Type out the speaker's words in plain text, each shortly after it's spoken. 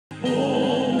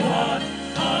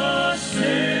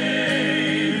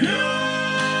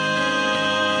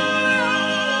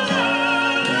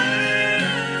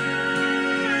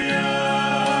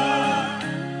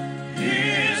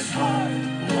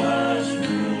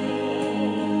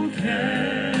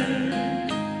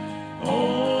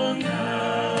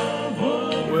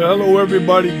Well, hello,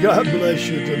 everybody. God bless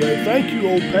you today. Thank you,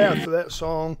 Old Path, for that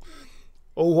song.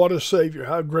 Oh, what a Savior.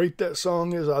 How great that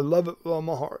song is. I love it with all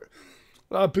my heart.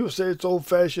 A lot of people say it's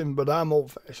old-fashioned, but I'm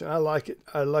old-fashioned. I like it.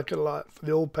 I like it a lot. For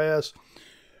the Old Paths,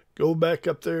 go back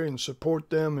up there and support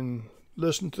them and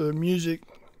listen to their music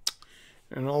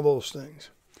and all those things.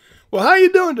 Well, how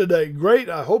you doing today? Great.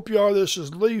 I hope you are. This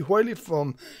is Lee Whaley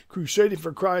from Crusading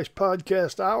for Christ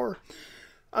Podcast Hour.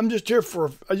 I'm just here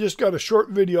I just got a short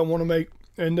video I want to make.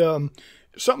 And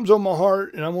something's on my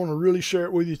heart, and I want to really share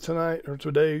it with you tonight or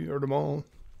today or tomorrow,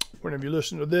 whenever you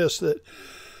listen to this, that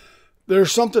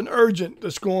there's something urgent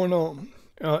that's going on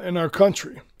in our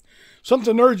country.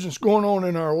 Something urgent's going on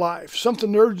in our life.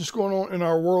 Something urgent's going on in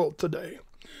our world today.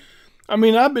 I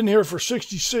mean, I've been here for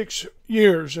 66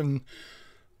 years, and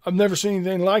I've never seen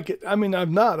anything like it. I mean,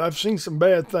 I've seen some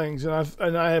bad things,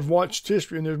 and I have watched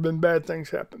history, and there's been bad things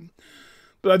happen.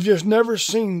 But I've just never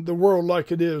seen the world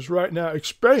like it is right now,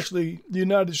 especially the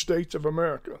United States of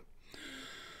America.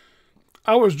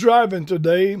 I was driving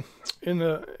today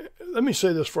let me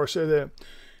say this before I say that.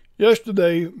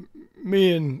 Yesterday,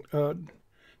 me and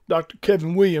Dr.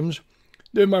 Kevin Williams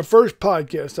did my first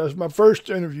podcast. That was my first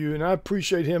interview, and I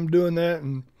appreciate him doing that.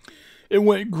 And it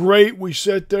went great. We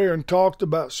sat there and talked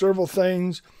about several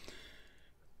things.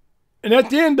 And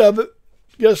at the end of it,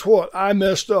 guess what? I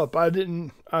messed up. I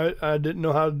didn't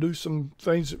know how to do some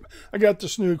things. I got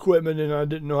this new equipment and I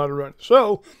didn't know how to run it.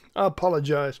 So I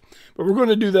apologize. But we're going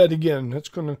to do that again.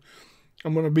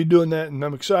 I'm going to be doing that, and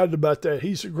I'm excited about that.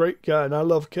 He's a great guy, and I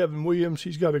love Kevin Williams.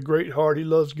 He's got a great heart. He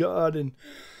loves God, and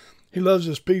he loves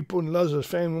his people and loves his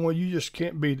family. Well, you just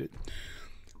can't beat it.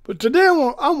 But today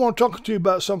I want to talk to you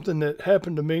about something that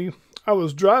happened to me. I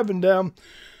was driving down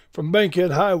from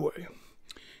Bankhead Highway,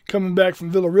 coming back from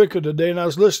Villa Rica today, and I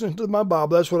was listening to my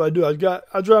Bible. That's what I do. I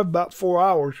drive about 4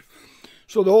 hours,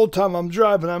 so the whole time I'm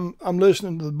driving, I'm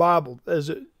listening to the Bible as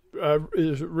it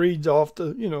reads off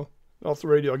the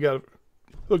radio. I got it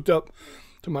hooked up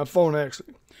to my phone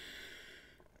actually,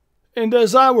 and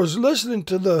as I was listening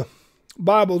to the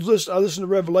Bible, I listened to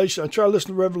Revelation. I try to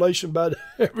listen to Revelation about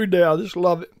every day. I just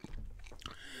love it.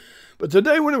 But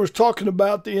today, when it was talking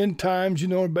about the end times,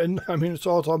 it's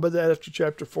all talking about that after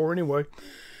chapter 4 anyway.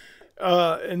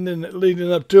 And then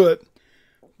leading up to it.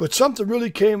 But something really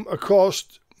came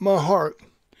across my heart.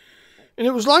 And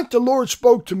it was like the Lord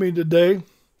spoke to me today.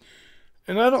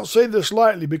 And I don't say this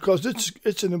lightly because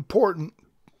it's an important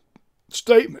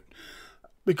statement.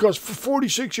 Because for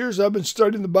 46 years I've been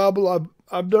studying the Bible.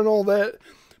 I've done all that.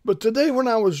 But today when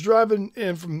I was driving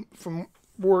in from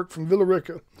work from Villa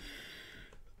Rica,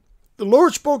 the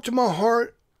Lord spoke to my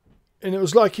heart. And it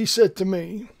was like he said to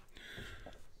me,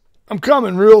 I'm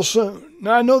coming real soon.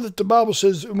 Now, I know that the Bible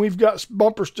says, and we've got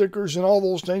bumper stickers and all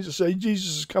those things that say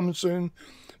Jesus is coming soon.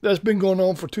 That's been going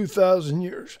on for 2,000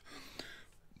 years.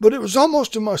 But it was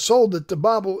almost in my soul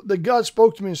that God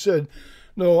spoke to me and said,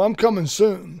 no, I'm coming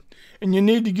soon. And you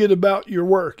need to get about your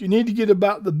work. You need to get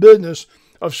about the business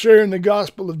of sharing the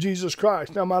gospel of Jesus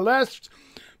Christ. Now, my last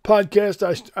podcast,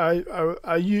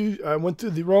 I went through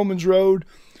the Romans Road,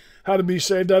 how to be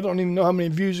saved. I don't even know how many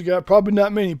views it got. Probably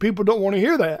not many. People don't want to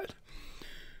hear that.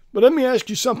 But let me ask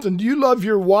you something. Do you love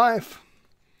your wife?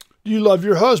 Do you love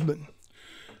your husband?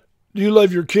 Do you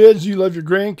love your kids? Do you love your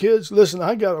grandkids? Listen,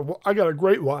 I got a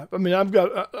great wife. I mean, I've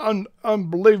got an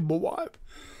unbelievable wife.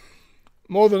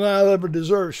 More than I ever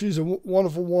deserve. She's a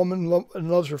wonderful woman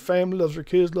and loves her family, loves her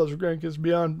kids, loves her grandkids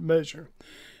beyond measure.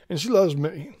 And she loves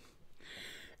me.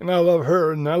 And I love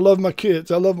her, and I love my kids.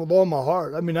 I love them with all my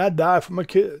heart. I mean, I die for my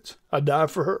kids. I die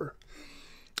for her.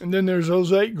 And then there's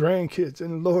those 8 grandkids,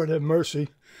 and Lord have mercy.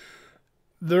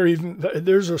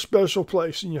 There's a special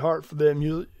place in your heart for them.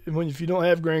 If you don't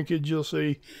have grandkids, you'll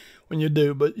see when you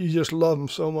do, but you just love them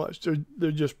so much.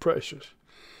 They're just precious.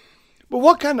 But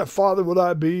what kind of father would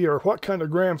I be, or what kind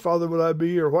of grandfather would I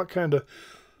be, or what kind of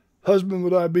husband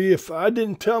would I be if I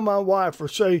didn't tell my wife or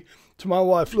say to my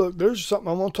wife, look, there's something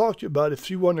I want to talk to you about. If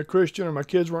she wasn't a Christian, or my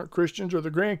kids weren't Christians, or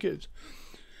the grandkids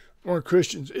weren't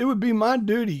Christians, it would be my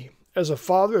duty as a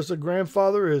father, as a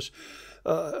grandfather, as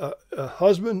a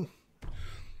husband.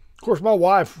 Of course, my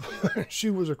wife,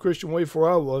 she was a Christian way before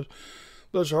I was.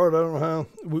 Bless her heart, I don't know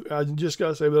how. I just got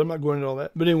to say, but I'm not going into all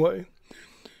that. But anyway,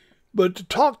 but to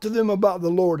talk to them about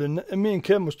the Lord, and me and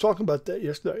Kevin was talking about that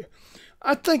yesterday.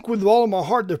 I think with all of my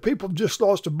heart that people have just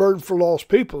lost a burden for lost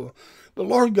people. But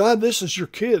Lord God, this is your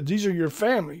kids. These are your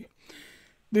family.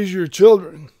 These are your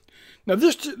children. Now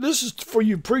this is for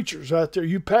you preachers out there,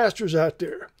 you pastors out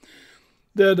there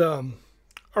that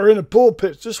are in the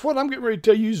pulpits. This is what I'm getting ready to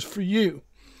tell you is for you.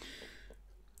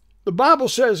 The Bible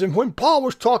says, and when Paul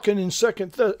was talking in 2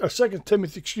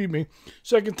 Timothy,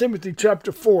 2 Timothy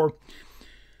chapter 4,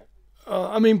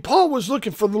 Paul was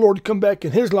looking for the Lord to come back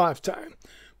in his lifetime.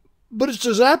 But it's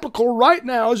as applicable right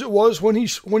now as it was when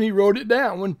he wrote it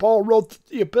down, when Paul wrote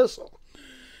the epistle.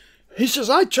 He says,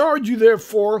 I charge you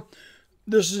therefore,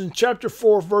 this is in chapter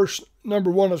 4, verse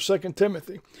number 1 of 2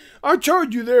 Timothy. I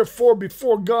charge you therefore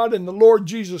before God and the Lord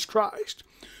Jesus Christ,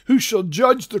 who shall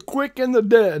judge the quick and the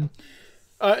dead,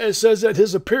 it says at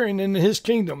his appearing in his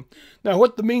kingdom. Now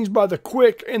what that means by the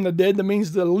quick and the dead, that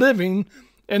means the living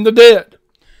and the dead.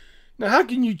 Now how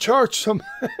can you charge somebody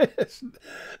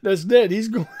that's dead? He's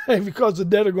going because the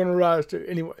dead are going to rise too.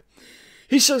 Anyway,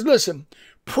 he says, listen,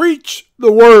 preach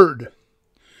the word.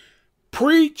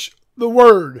 Preach the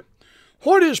word.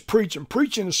 What is preaching?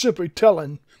 Preaching is simply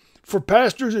telling. For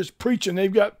pastors, it's preaching.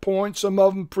 They've got points. Some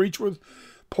of them preach with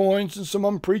points, and some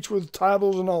of them preach with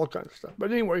titles and all kinds of stuff.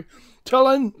 But anyway,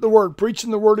 telling the word,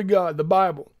 preaching the word of God, the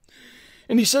Bible.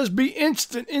 And he says, be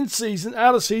instant in season,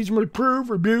 out of season, reprove,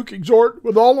 rebuke, exhort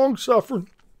with all long suffering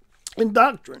and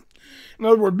doctrine. In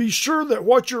other words, be sure that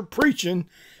what you're preaching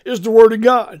is the word of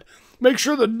God. Make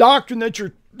sure the doctrine that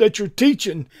you're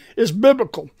teaching is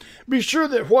biblical. Be sure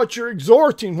that what you're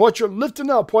exhorting, what you're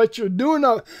lifting up, what you're doing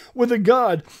with the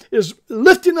God is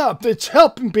lifting up. It's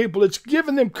helping people. It's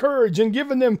giving them courage and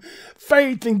giving them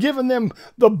faith and giving them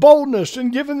the boldness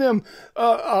and giving them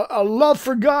a love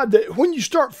for God. That when you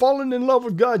start falling in love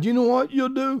with God, you know what you'll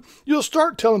do? You'll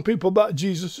start telling people about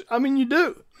Jesus. You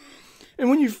do.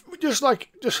 And when you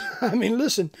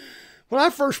listen. When I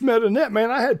first met Annette,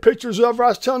 man, I had pictures of her. I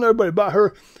was telling everybody about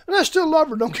her, and I still love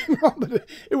her. Don't get me wrong, but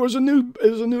it was a new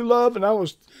love, and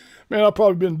I've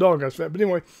probably been a dog after that. But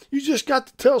anyway, you just got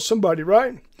to tell somebody,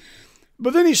 right?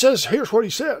 But then he says, here's what he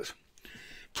says: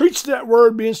 preach that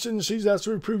word, be instant in season, that's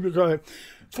to reprove your God.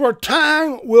 For a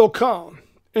time will come,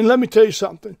 and let me tell you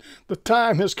something: the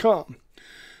time has come.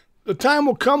 The time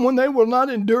will come when they will not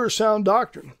endure sound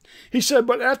doctrine. He said,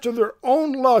 but after their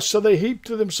own lust, so they heap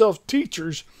to themselves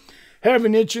teachers,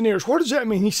 having itching ears. What does that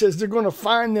mean? He says they're going to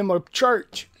find them a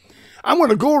church. I'm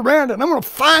going to go around and I'm going to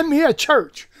find me a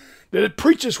church that it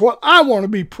preaches what I want to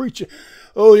be preaching.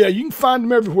 Oh yeah, you can find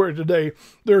them everywhere today.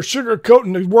 They're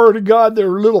sugarcoating the word of God. They're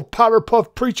little powder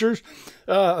puff preachers.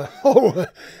 Dr.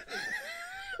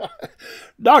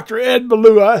 Ed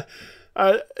Ballou,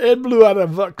 Ed Ballou out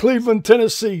of Cleveland,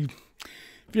 Tennessee.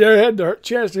 If you ever had the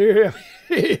chance to hear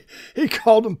him, he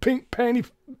called them pink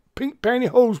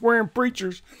pantyhose wearing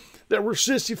preachers that were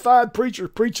sissified preachers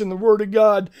preaching the word of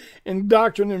God and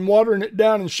doctrine and watering it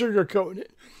down and sugarcoating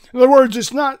it. In other words,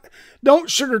 don't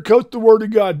sugarcoat the word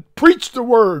of God. Preach the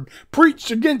word.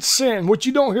 Preach against sin, which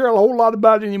you don't hear a whole lot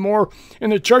about anymore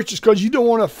in the churches because you don't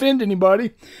want to offend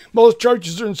anybody. Most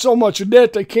churches are in so much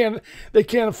debt they can't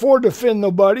afford to offend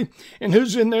nobody. And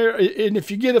who's in there? And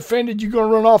if you get offended, you're going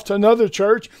to run off to another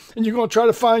church and you're going to try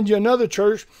to find you another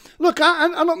church. Look, I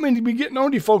don't mean to be getting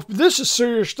on to you folks, but this is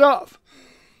serious stuff.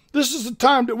 This is the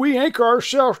time that we anchor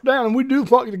ourselves down and we do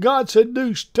what God said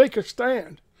do, take a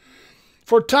stand.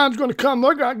 For a time's going to come,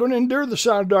 they're not going to endure the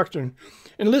sound doctrine.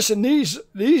 And listen, these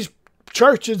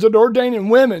churches that are ordaining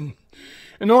women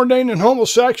and ordaining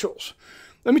homosexuals,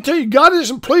 let me tell you, God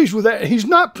isn't pleased with that. He's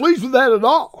not pleased with that at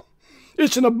all.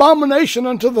 It's an abomination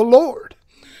unto the Lord.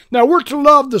 Now, we're to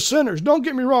love the sinners. Don't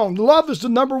get me wrong. Love is the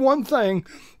number one thing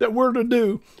that we're to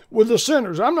do with the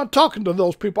sinners. I'm not talking to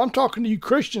those people. I'm talking to you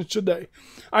Christians today.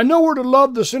 I know we're to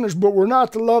love the sinners, but we're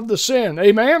not to love the sin.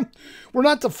 Amen? We're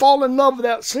not to fall in love with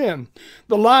that sin.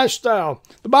 The lifestyle.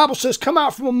 The Bible says, come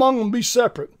out from among them and be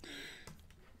separate.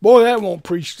 Boy, that won't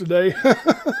preach today.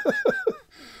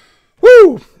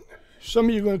 Woo! Some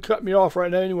of you are going to cut me off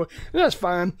right now anyway. And that's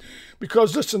fine.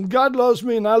 Because, listen, God loves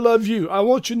me and I love you. I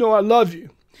want you to know I love you.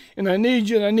 And I need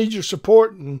you and I need your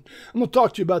support. And I'm going to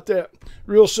talk to you about that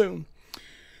real soon.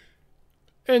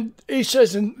 And he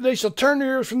says, and they shall turn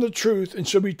their ears from the truth and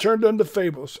shall be turned unto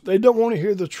fables. They don't want to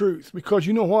hear the truth. Because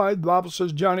you know why? The Bible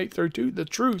says, John 8:32, the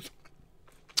truth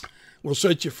will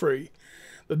set you free.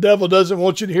 The devil doesn't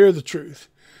want you to hear the truth.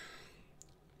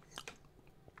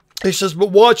 He says,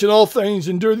 but watch in all things,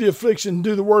 endure the affliction,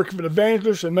 do the work of an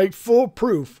evangelist, and make full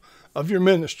proof of your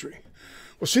ministry.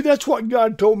 Well, see, that's what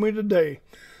God told me today.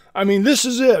 I mean, this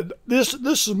is it. This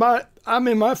is I'm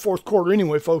in my fourth quarter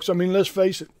anyway, folks. I mean, let's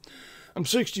face it. I'm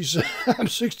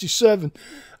 67.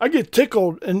 I get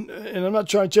tickled, and I'm not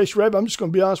trying to chase rabbit. I'm just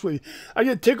going to be honest with you. I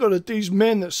get tickled at these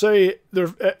men that say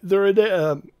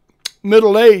they're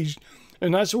middle-aged.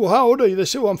 And I said, well, how old are you? They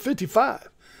said, well, I'm 55.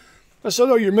 I said,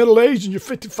 oh, you're middle-aged and you're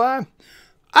 55?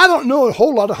 I don't know a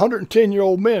whole lot of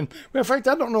 110-year-old men. Matter of fact,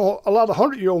 I don't know a lot of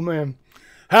 100-year-old men.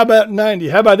 How about 90?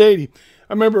 How about 80?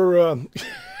 I remember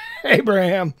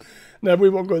Abraham. Now, we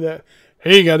won't go there.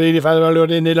 He got 85,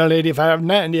 85,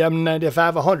 90, I'm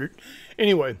 95, 100.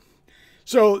 Anyway,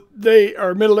 so they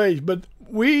are middle-aged, but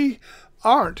we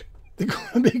aren't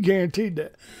going to be guaranteed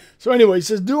that. So anyway, he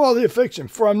says, do all the affliction,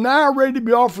 for I'm now ready to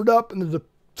be offered up, and the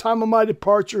time of my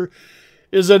departure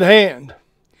is at hand.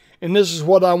 And this is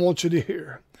what I want you to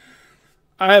hear.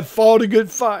 I have fought a good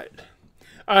fight.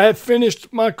 I have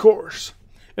finished my course,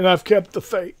 and I've kept the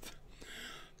faith.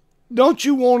 Don't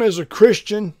you want, as a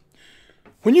Christian,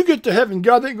 when you get to heaven,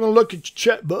 God ain't going to look at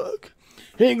your checkbook.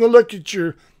 He ain't going to look at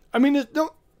your... I mean,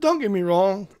 don't get me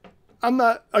wrong. I'm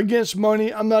not against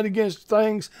money. I'm not against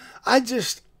things. I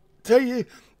just tell you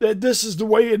that this is the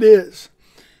way it is.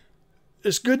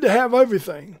 It's good to have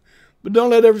everything, but don't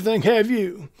let everything have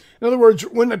you. In other words,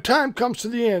 when the time comes to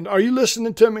the end, are you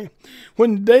listening to me?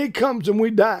 When the day comes and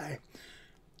we die,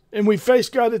 and we face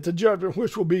God at the judgment,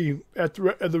 which will be at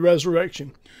the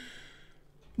resurrection,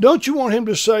 don't you want him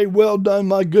to say, well done,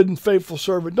 my good and faithful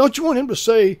servant? Don't you want him to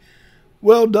say,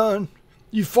 well done,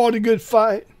 you fought a good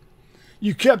fight,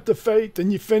 you kept the faith,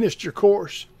 and you finished your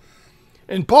course?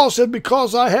 And Paul said,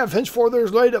 because I have henceforth there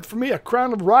is laid up for me a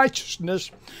crown of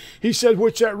righteousness, he said,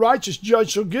 which that righteous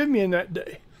judge shall give me in that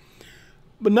day.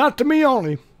 But not to me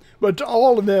only, but to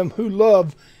all of them who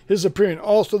love his appearing,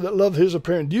 also that love his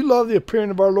appearing. Do you love the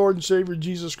appearing of our Lord and Savior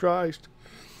Jesus Christ?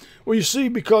 Well, you see,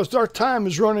 because our time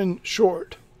is running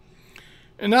short.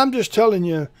 And I'm just telling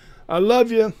you, I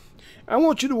love you. I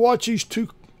want you to watch these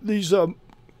clips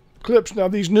now,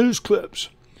 these news clips.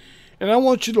 And I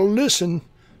want you to listen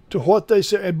to what they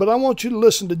say. But I want you to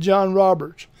listen to John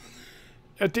Roberts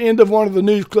at the end of one of the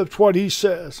news clips, what he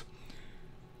says.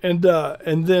 And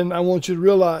then I want you to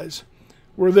realize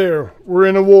we're there. We're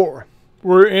in a war.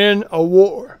 We're in a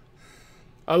war.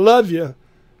 I love you.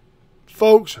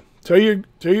 Folks, tell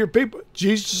your people,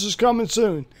 Jesus is coming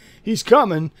soon. He's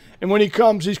coming, and when he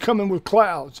comes, he's coming with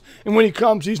clouds. And when he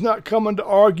comes, he's not coming to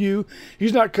argue.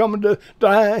 He's not coming to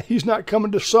die. He's not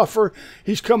coming to suffer.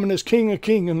 He's coming as King of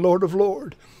Kings and Lord of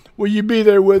Lords. Will you be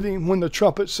there with him when the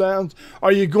trumpet sounds?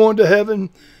 Are you going to heaven?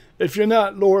 If you're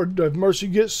not, Lord, have mercy,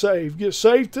 get saved. Get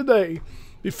saved today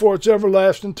before it's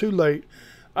everlasting too late.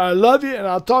 I love you, and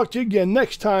I'll talk to you again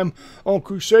next time on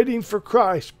Crusading for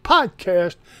Christ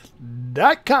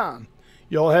podcast.com.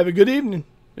 Y'all have a good evening,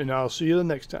 and I'll see you the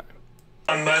next time.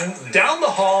 Down the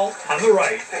hall on the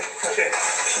right. Okay.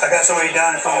 I got somebody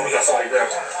down in front of me. That's all you grab.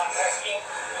 1,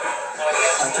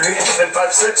 3,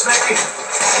 5, 6, maybe.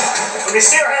 Let me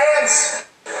see your hands.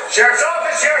 Sheriff's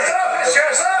office, sheriff's office,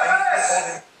 sheriff's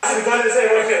office.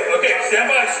 Okay,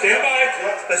 stand by.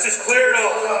 Let's just clear it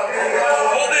all.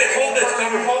 Hold this,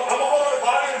 cover. I'm holding the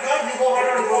body of the gun, you hold on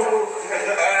to the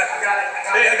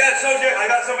Hey, I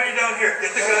got somebody down here.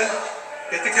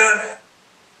 Get the gun.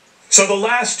 So the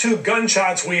last 2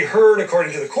 gunshots we heard,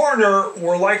 according to the coroner,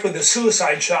 were likely the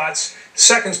suicide shots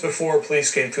seconds before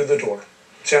police came through the door.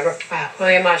 Sandra? Wow,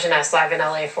 William Maginest live in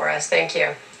LA for us. Thank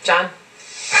you. John?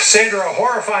 Sandra, a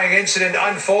horrifying incident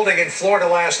unfolding in Florida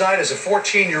last night as a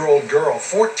 14-year-old girl,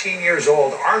 14 years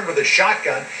old, armed with a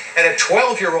shotgun, and a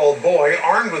 12-year-old boy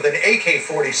armed with an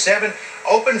AK-47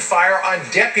 opened fire on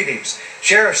deputies.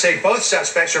 Sheriffs say both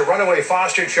suspects are runaway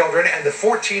foster children, and the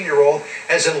 14-year-old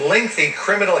has a lengthy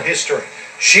criminal history.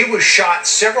 She was shot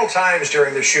several times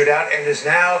during the shootout and is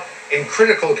now in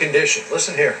critical condition.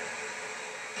 Listen here.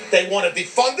 They want to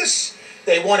defund us.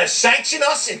 They want to sanction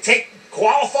us and take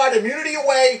qualified immunity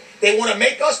away. They want to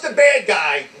make us the bad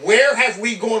guy. Where have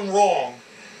we gone wrong?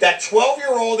 That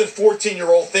 12-year-old and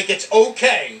 14-year-old think it's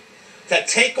okay to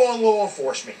take on law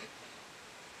enforcement.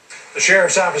 The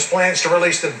Sheriff's Office plans to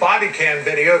release the body cam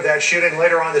video of that shooting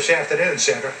later on this afternoon,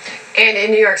 Sandra. And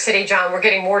in New York City, John, we're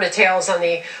getting more details on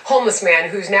the homeless man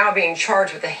who's now being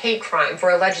charged with a hate crime for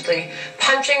allegedly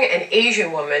punching an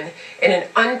Asian woman in an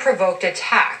unprovoked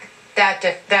attack.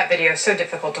 That video is so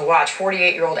difficult to watch.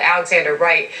 48-year-old Alexander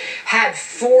Wright had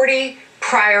 40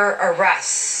 prior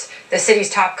arrests. The city's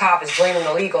top cop is blaming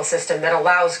the legal system that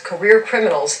allows career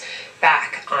criminals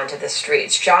back onto the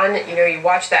streets. John, you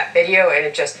watch that video and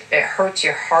it hurts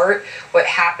your heart what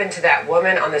happened to that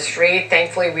woman on the street.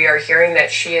 Thankfully, we are hearing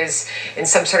that she is in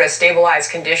some sort of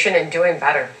stabilized condition and doing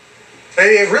better.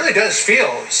 It really does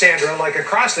feel, Sandra, like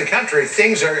across the country,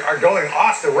 things are going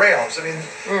off the rails. I mean,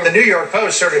 the New York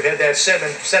Post sort of had that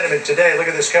sentiment today. Look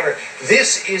at this cover.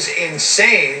 This is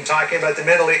insane, talking about the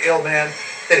mentally ill man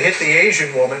that hit the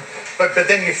Asian woman. But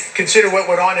then you consider what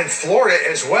went on in Florida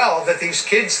as well, that these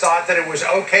kids thought that it was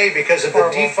okay because of the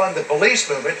defund the police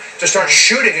movement to start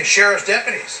shooting at sheriff's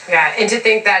deputies. Yeah, and to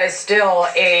think that is still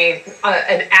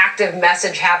an active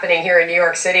message happening here in New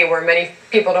York City, where many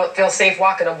people don't feel safe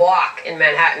walking a block in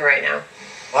Manhattan right now.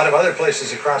 A lot of other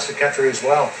places across the country as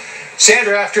well.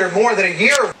 Sandra, after more than a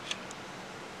year...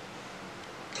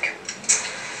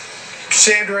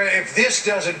 Sandra, if this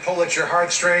doesn't pull at your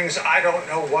heartstrings, I don't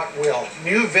know what will.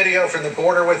 New video from the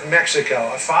border with Mexico.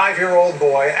 A 5-year-old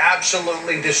boy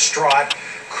absolutely distraught,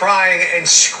 crying and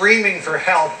screaming for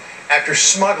help after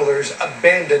smugglers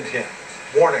abandoned him.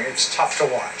 Warning, it's tough to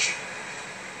watch.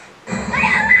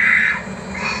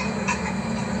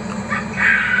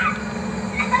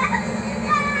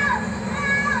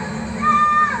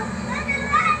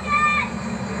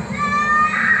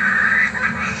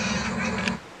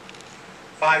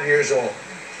 5 years old.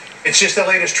 It's just the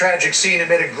latest tragic scene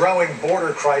amid a growing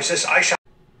border crisis.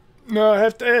 Now, I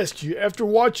have to ask you, after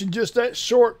watching just that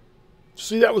short,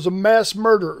 see, that was a mass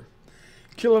murder,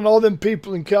 killing all them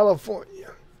people in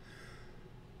California.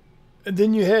 And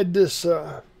then you had this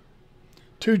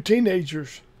 2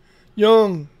 teenagers,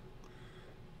 young,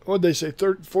 what'd they say,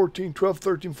 12,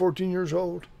 13, 14 years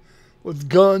old, with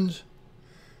guns,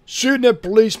 shooting at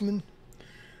policemen.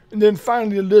 And then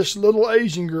finally this little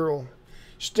Asian girl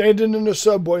standing in the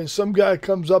subway, and some guy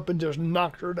comes up and just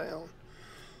knocked her down.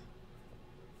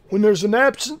 When there's an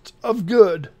absence of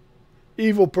good,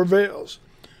 evil prevails.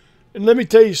 And let me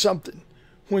tell you something.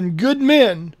 When good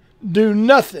men do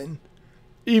nothing,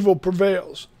 evil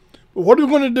prevails. But what are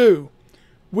we going to do?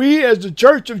 We as the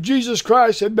Church of Jesus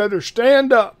Christ had better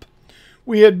stand up.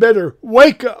 We had better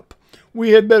wake up. We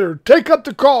had better take up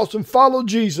the cross and follow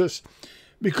Jesus.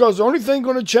 Because the only thing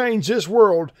going to change this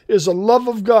world is the love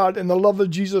of God and the love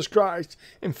of Jesus Christ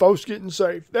and folks getting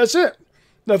saved. That's it.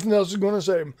 Nothing else is going to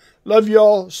save them. Love you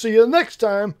all. See you next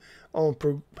time on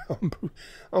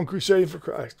Crusading for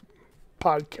Christ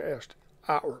podcast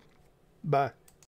hour. Bye.